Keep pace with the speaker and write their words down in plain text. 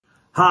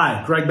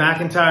Hi, Greg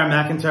McIntyre,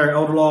 McIntyre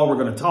Elder Law. We're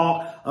going to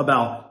talk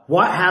about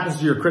what happens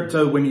to your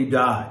crypto when you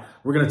die.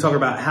 We're going to talk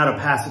about how to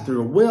pass it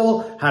through a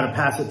will, how to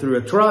pass it through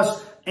a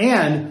trust,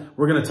 and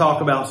we're going to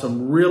talk about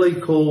some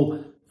really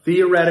cool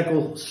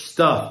theoretical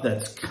stuff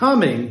that's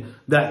coming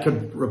that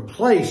could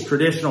replace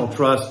traditional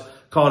trust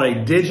called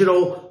a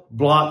digital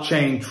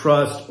blockchain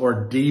trust,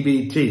 or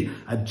DBT.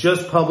 I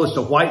just published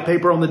a white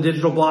paper on the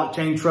digital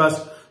blockchain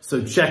trust.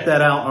 So check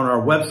that out on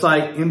our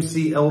website,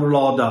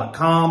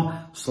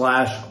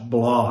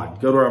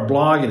 mcelderlaw.com/blog. Go to our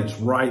blog and it's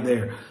right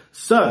there.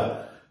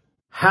 So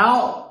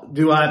how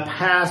do I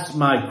pass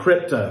my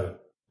crypto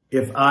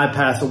if I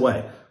pass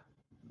away?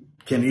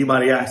 Can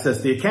anybody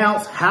access the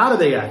accounts? How do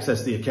they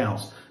access the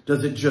accounts?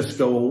 Does it just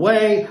go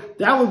away?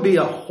 That would be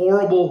a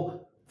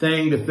horrible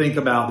thing to think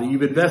about, that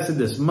you've invested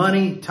this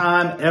money,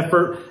 time,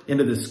 effort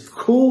into this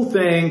cool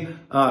thing,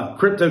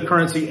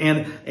 cryptocurrency,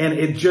 and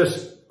it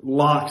just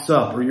locks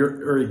up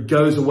or it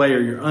goes away or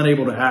you're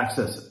unable to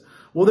access it.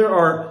 Well, there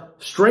are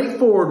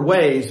straightforward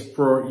ways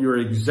for your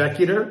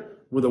executor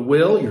with a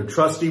will, your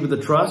trustee with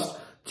a trust,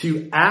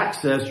 to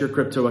access your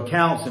crypto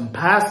accounts and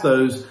pass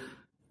those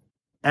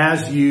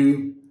as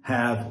you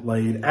have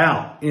laid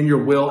out in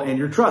your will and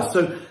your trust.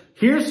 So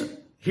here's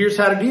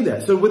how to do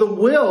that. So with a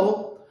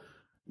will,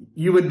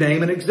 you would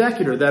name an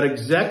executor. That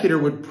executor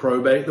would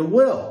probate the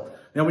will.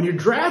 Now, when you're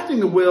drafting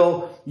the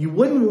will, you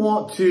wouldn't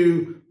want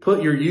to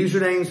put your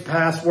usernames,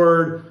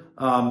 password,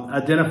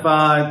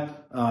 identify,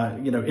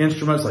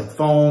 instruments like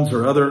phones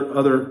or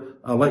other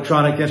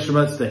electronic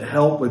instruments that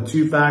help with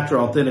two-factor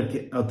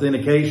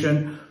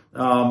authentication.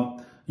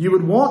 You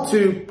would want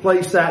to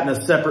place that in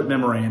a separate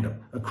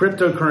memorandum, a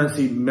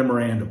cryptocurrency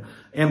memorandum.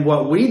 And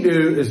what we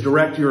do is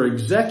direct your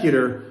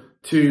executor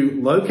to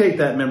locate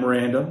that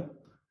memorandum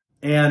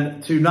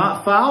and to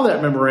not file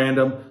that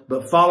memorandum,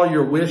 but follow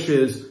your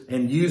wishes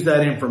and use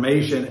that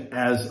information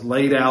as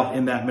laid out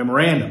in that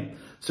memorandum.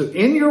 So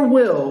in your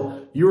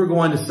will, you are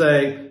going to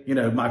say,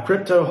 my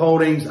crypto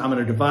holdings, I'm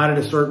going to divide it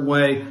a certain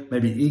way,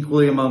 maybe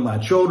equally among my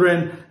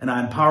children, and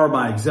I empower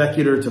my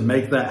executor to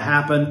make that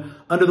happen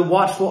under the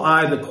watchful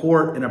eye of the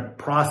court in a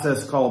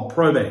process called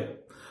probate.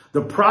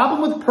 The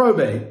problem with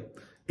probate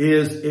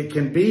is it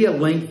can be a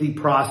lengthy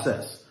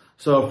process.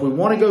 So if we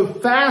want to go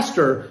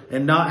faster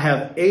and not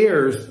have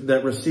heirs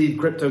that receive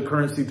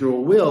cryptocurrency through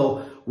a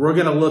will, we're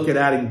going to look at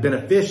adding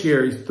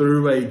beneficiaries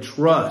through a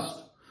trust.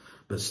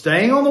 But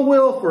staying on the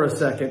will for a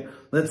second,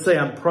 let's say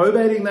I'm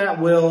probating that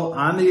will.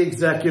 I'm the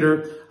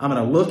executor. I'm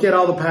going to look at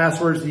all the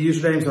passwords, the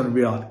usernames. I'm going to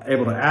be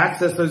able to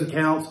access those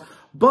accounts.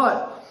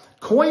 But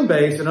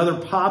Coinbase and other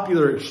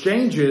popular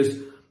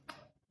exchanges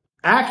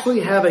actually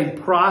have a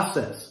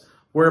process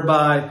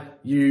whereby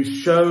you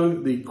show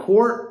the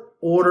court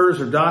orders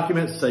or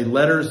documents, say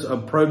letters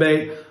of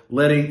probate,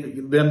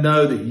 letting them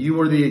know that you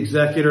are the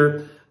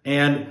executor,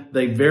 and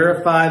they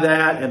verify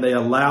that and they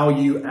allow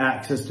you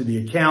access to the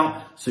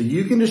account so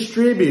you can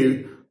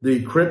distribute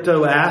the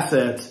crypto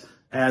assets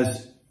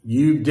as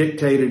you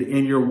dictated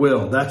in your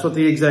will. That's what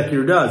the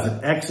executor does.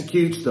 It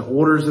executes the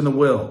orders in the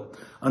will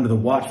under the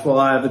watchful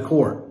eye of the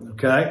court.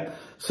 Okay.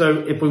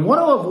 So if we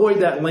want to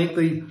avoid that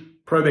lengthy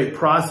probate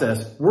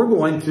process, we're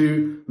going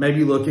to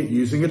maybe look at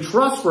using a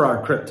trust for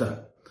our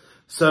crypto.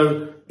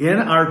 So in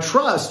our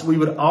trust, we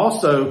would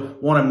also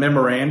want a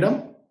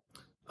memorandum.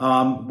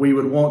 We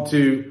would want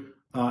to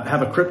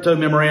have a crypto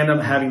memorandum,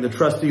 having the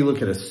trustee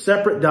look at a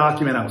separate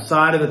document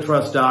outside of the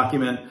trust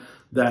document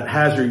that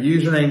has your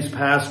usernames,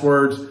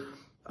 passwords,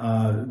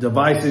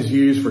 devices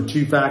used for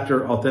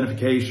two-factor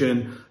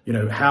authentication,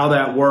 how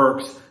that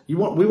works. We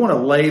want to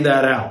lay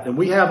that out. And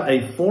we have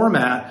a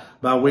format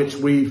by which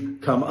we've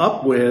come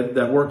up with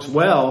that works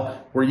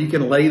well, where you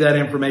can lay that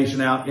information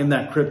out in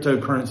that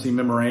cryptocurrency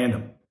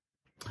memorandum.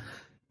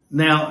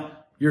 Now,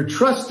 your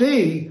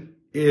trustee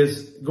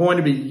is going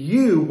to be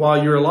you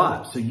while you're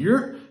alive. So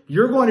you're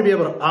going to be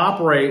able to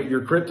operate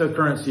your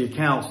cryptocurrency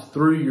accounts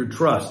through your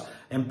trust.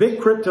 And big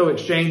crypto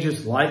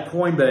exchanges like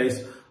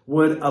Coinbase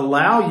would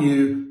allow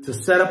you to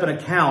set up an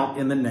account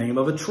in the name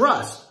of a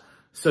trust.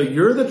 So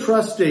you're the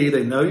trustee.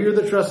 They know you're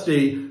the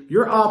trustee.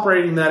 You're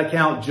operating that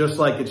account just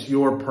like it's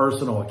your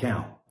personal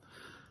account.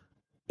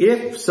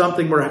 If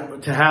something were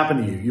to happen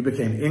to you, you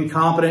became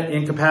incompetent,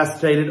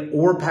 incapacitated,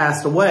 or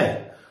passed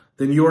away,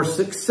 then your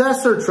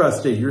successor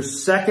trustee, your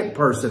second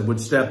person, would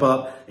step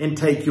up and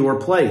take your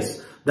place.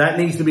 That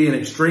needs to be an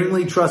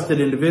extremely trusted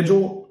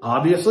individual,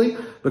 obviously,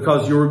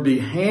 because you would be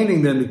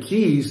handing them the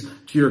keys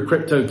to your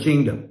crypto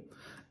kingdom.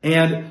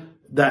 And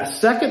that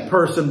second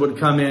person would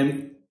come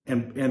in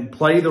and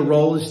play the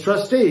role as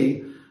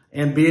trustee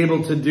and be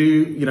able to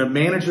do,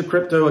 manage your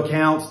crypto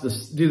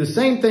accounts, do the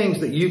same things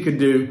that you could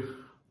do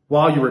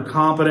while you were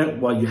competent,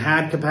 while you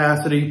had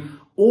capacity,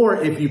 or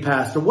if you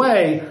passed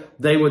away,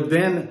 they would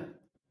then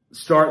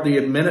start the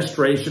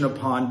administration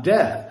upon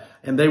death.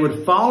 And they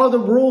would follow the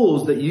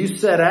rules that you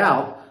set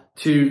out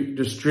to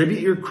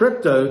distribute your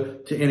crypto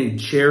to any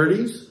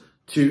charities,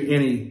 to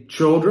any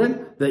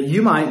children that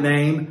you might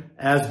name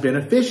as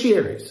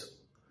beneficiaries.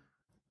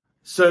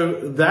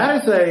 So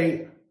that is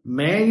a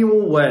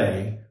manual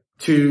way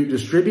to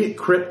distribute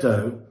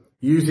crypto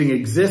using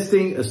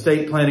existing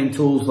estate planning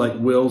tools like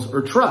wills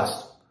or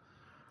trust.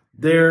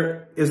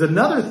 There is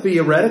another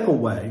theoretical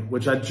way,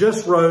 which I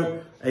just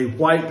wrote a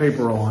white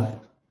paper on.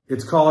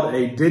 It's called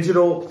a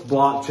digital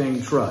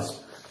blockchain trust.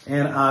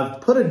 And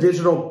I've put a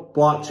digital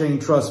blockchain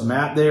trust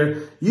map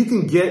there. You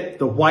can get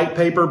the white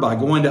paper by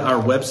going to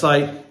our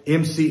website,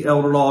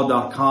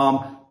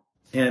 mcelderlaw.com,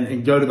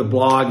 and go to the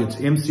blog. It's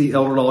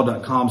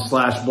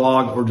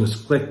mcelderlaw.com/blog, or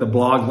just click the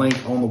blog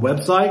link on the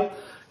website,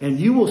 and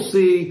you will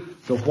see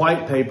the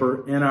white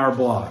paper in our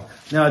blog.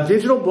 Now, a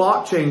digital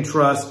blockchain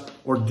trust,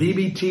 or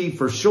DBT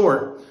for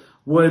short,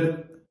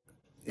 would,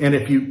 and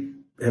if you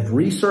have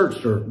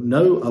researched or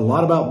know a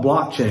lot about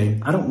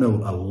blockchain, I don't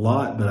know a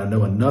lot, but I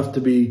know enough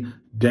to be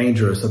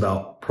dangerous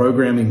about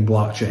programming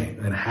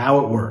blockchain and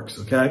how it works,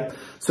 okay?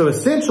 So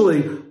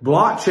essentially,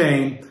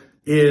 blockchain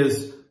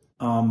is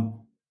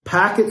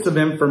packets of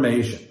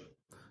information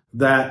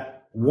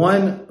that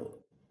one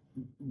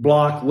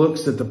block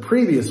looks at the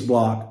previous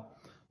block.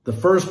 The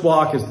first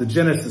block is the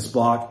genesis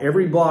block.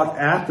 Every block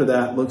after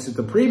that looks at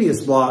the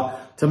previous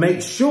block to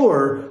make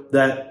sure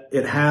that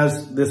it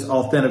has this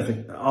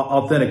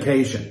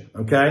authentication,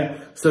 okay?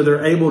 So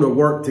they're able to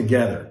work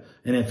together.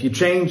 And if you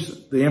change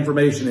the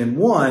information in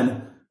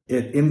one,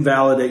 it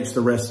invalidates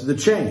the rest of the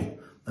chain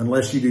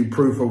unless you do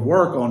proof of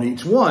work on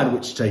each one,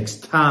 which takes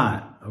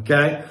time,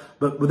 okay?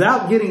 But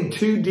without getting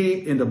too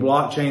deep into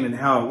blockchain and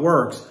how it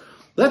works,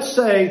 let's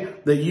say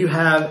that you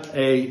have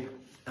a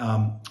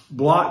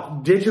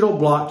digital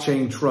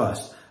blockchain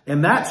trust,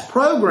 and that's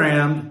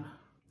programmed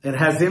and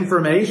has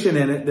information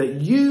in it that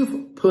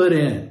you've put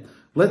in.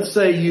 Let's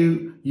say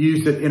you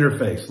use an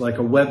interface like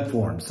a web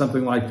form,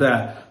 something like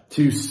that,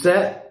 to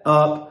set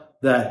up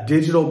that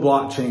digital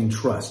blockchain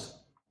trust.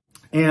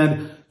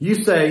 And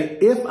you say,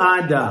 if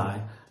I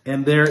die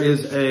and there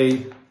is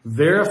a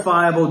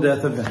verifiable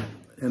death event,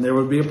 and there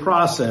would be a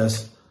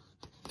process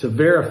to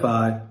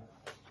verify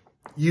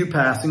you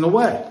passing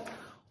away.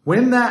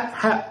 When that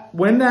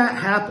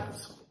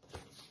happens,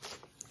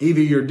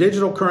 either your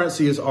digital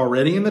currency is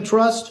already in the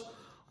trust,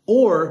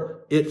 or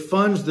it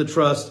funds the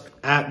trust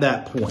at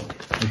that point,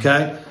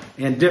 okay?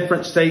 And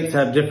different states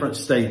have different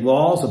state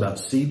laws about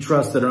seed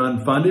trusts that are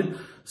unfunded.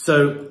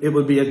 So it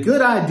would be a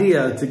good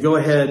idea to go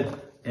ahead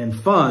and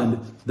fund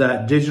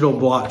that digital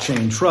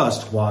blockchain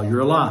trust while you're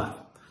alive.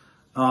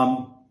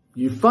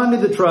 You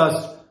funded the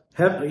trust,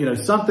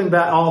 something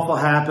that awful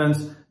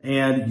happens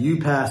and you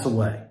pass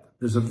away.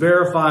 There's a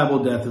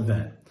verifiable death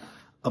event.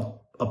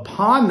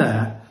 Upon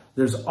that,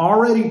 there's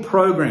already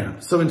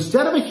programmed. So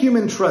instead of a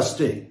human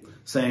trustee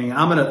saying,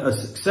 I'm a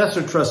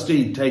successor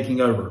trustee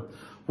taking over,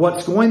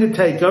 what's going to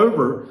take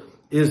over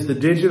is the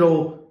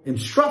digital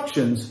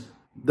instructions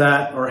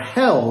that are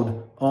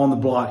held on the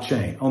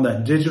blockchain, on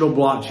that digital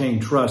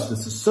blockchain trust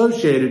that's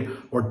associated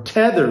or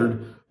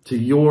tethered to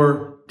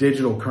your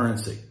digital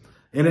currency.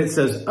 And it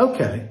says,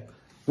 okay,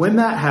 when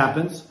that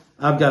happens,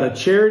 I've got a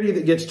charity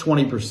that gets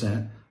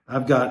 20%.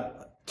 I've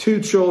got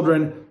 2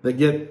 children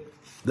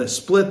that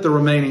split the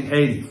remaining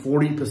 80,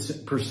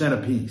 40%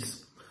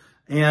 apiece.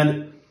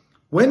 And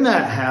when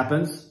that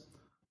happens,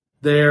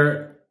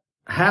 there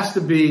has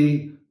to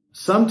be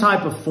some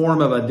type of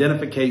form of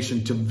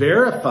identification to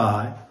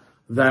verify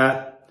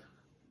that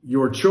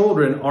your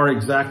children are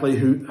exactly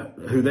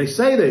who they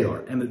say they are,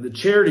 and that the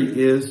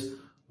charity is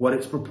what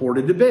it's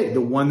purported to be,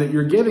 the one that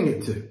you're giving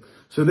it to.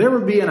 So there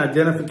would be an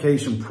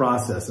identification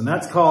process, and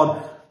that's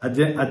called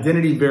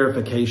identity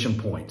verification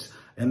points.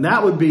 And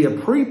that would be a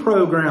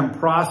pre-programmed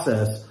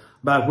process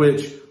by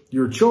which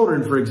your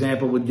children, for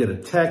example, would get a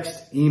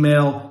text,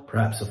 email,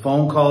 perhaps a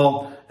phone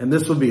call, and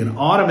this would be an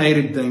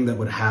automated thing that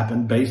would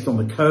happen based on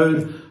the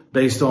code,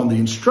 based on the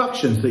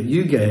instructions that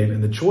you gave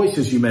and the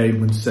choices you made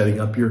when setting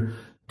up your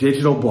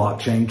digital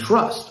blockchain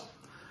trust.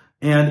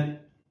 And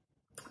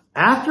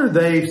after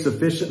they've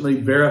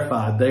sufficiently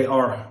verified they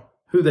are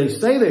who they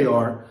say they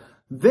are,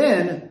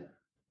 then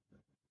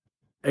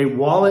a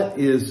wallet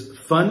is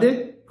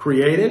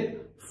created,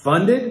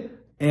 funded,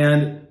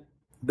 and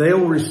they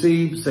will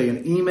receive, say,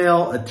 an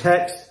email, a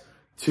text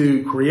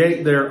to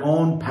create their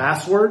own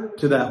password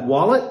to that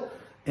wallet.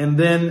 And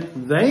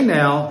then they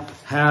now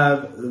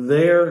have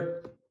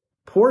their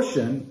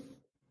portion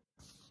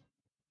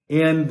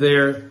in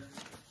their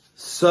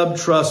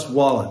subtrust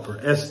wallet, or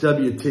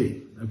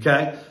SWT,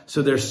 okay?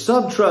 So their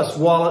subtrust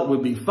wallet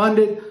would be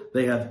funded,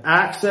 they have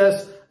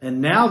access, and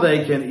now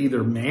they can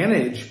either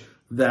manage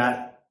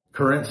that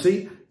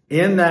currency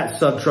in that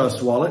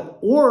subtrust wallet,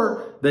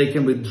 or they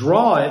can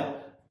withdraw it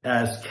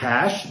as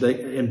cash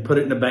and put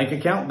it in a bank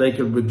account. They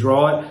could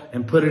withdraw it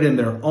and put it in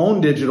their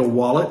own digital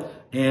wallet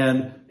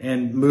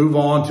and move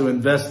on to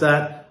invest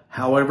that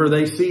however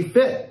they see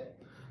fit.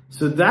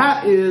 So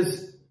that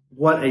is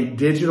what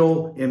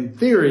in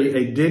theory,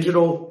 a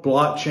digital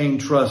blockchain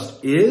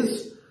trust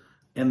is,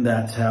 and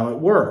that's how it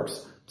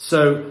works.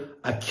 So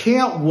I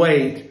can't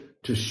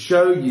wait to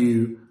show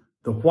you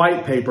the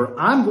white paper.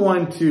 I'm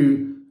going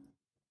to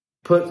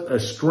put a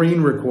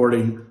screen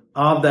recording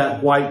of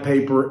that white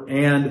paper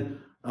and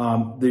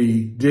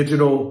the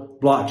digital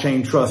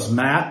blockchain trust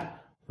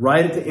map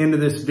right at the end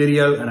of this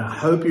video, and I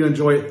hope you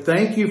enjoy it.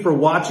 Thank you for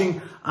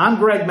watching. I'm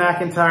Greg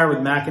McIntyre with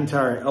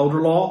McIntyre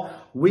Elder Law.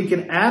 We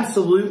can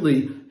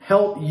absolutely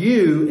help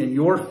you and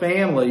your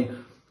family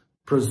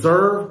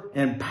preserve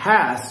and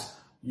pass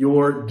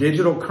your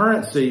digital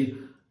currency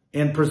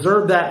and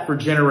preserve that for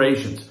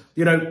generations.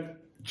 You know,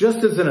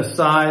 just as an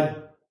aside,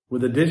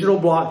 with a digital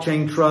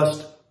blockchain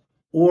trust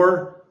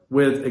or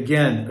with,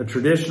 again, a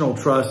traditional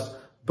trust,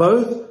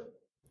 both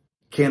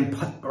can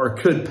or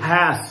could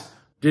pass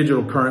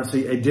digital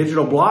currency. A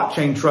digital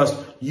blockchain trust,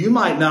 you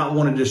might not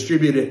want to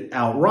distribute it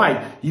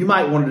outright. You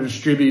might want to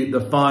distribute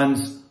the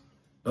funds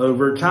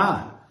over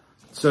time.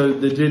 So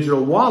the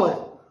digital wallet,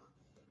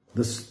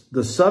 the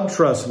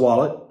SubTrust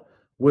wallet,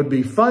 would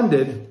be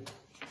funded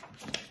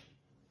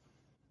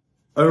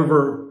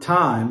over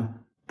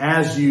time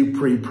as you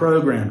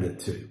pre-programmed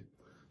it to.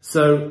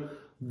 So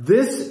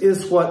this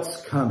is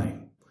what's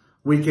coming.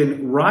 We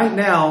can right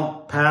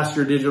now pass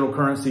your digital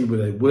currency with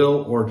a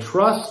will or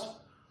trust,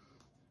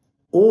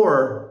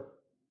 or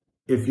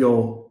if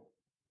you'll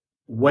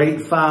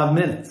wait 5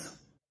 minutes,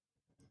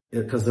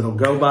 because it'll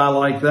go by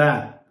like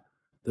that.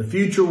 The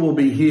future will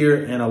be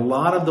here, and a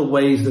lot of the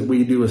ways that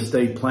we do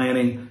estate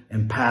planning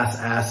and pass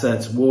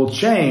assets will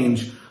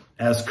change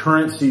as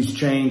currencies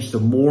change to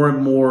more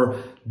and more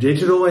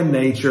digital in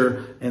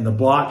nature, and the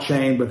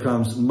blockchain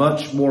becomes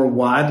much more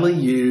widely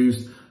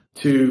used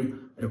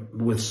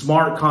with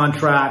smart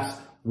contracts,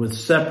 with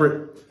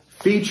separate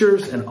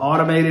features and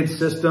automated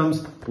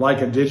systems like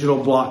a digital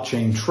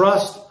blockchain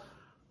trust.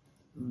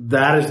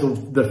 That is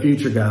the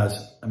future, guys.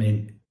 I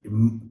mean,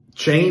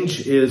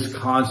 change is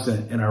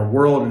constant in our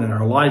world and in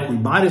our life. We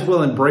might as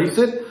well embrace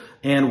it,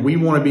 and we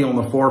want to be on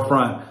the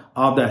forefront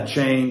of that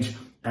change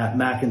at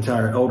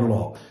McIntyre Elder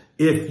Law.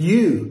 If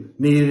you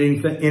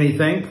need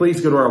anything,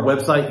 please go to our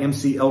website,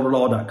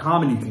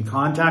 mcelderlaw.com, and you can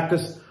contact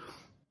us.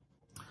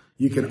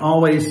 You can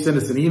always send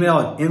us an email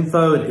at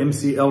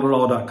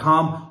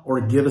info@mcelderlaw.com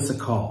or give us a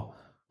call,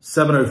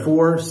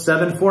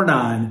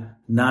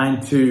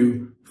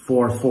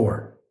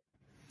 704-749-9244.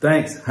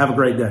 Thanks. Have a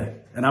great day.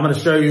 And I'm going to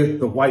show you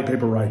the white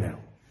paper right now.